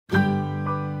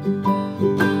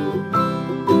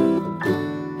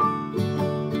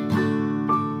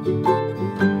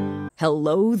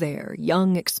Hello there,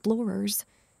 young explorers.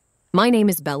 My name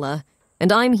is Bella,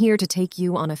 and I'm here to take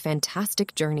you on a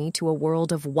fantastic journey to a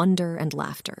world of wonder and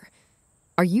laughter.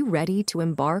 Are you ready to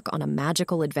embark on a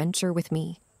magical adventure with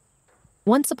me?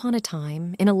 Once upon a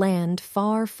time, in a land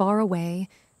far, far away,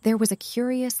 there was a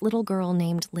curious little girl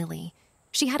named Lily.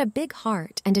 She had a big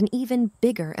heart and an even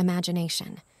bigger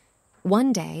imagination.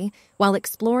 One day, while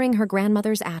exploring her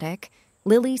grandmother's attic,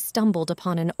 Lily stumbled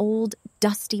upon an old,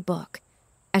 dusty book.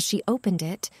 As she opened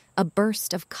it, a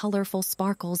burst of colorful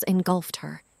sparkles engulfed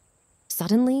her.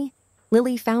 Suddenly,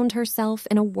 Lily found herself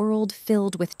in a world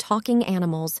filled with talking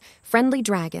animals, friendly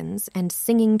dragons, and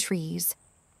singing trees.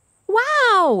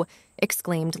 "Wow!"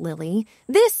 exclaimed Lily.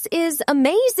 "This is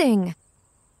amazing!"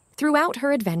 Throughout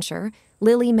her adventure,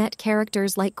 Lily met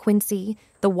characters like Quincy,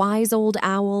 the wise old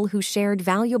owl who shared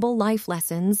valuable life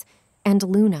lessons, and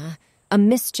Luna, a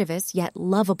mischievous yet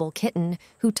lovable kitten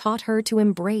who taught her to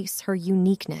embrace her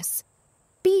uniqueness.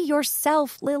 "Be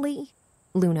yourself, Lily,"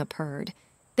 Luna purred.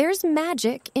 "There's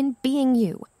magic in being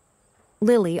you."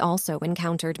 Lily also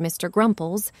encountered Mr.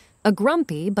 Grumples, a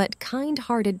grumpy but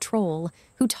kind-hearted troll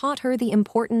who taught her the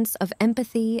importance of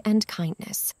empathy and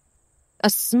kindness. "A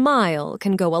smile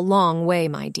can go a long way,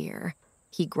 my dear,"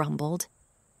 he grumbled.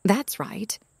 "That's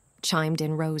right," chimed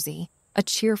in Rosie, a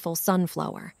cheerful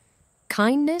sunflower.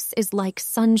 "Kindness is like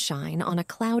sunshine on a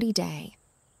cloudy day."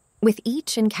 With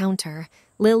each encounter,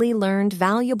 Lily learned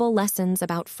valuable lessons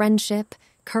about friendship,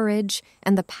 courage,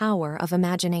 and the power of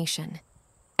imagination.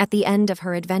 At the end of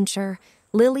her adventure,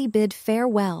 Lily bid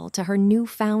farewell to her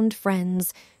newfound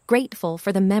friends, grateful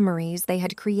for the memories they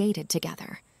had created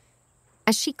together.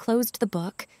 As she closed the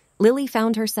book, Lily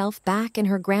found herself back in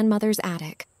her grandmother's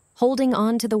attic, holding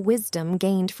on to the wisdom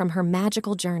gained from her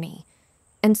magical journey.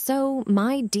 And so,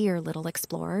 my dear little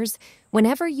explorers,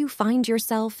 whenever you find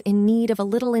yourself in need of a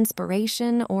little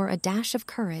inspiration or a dash of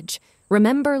courage,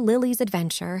 remember Lily's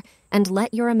adventure and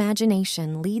let your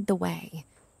imagination lead the way.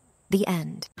 The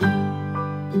end.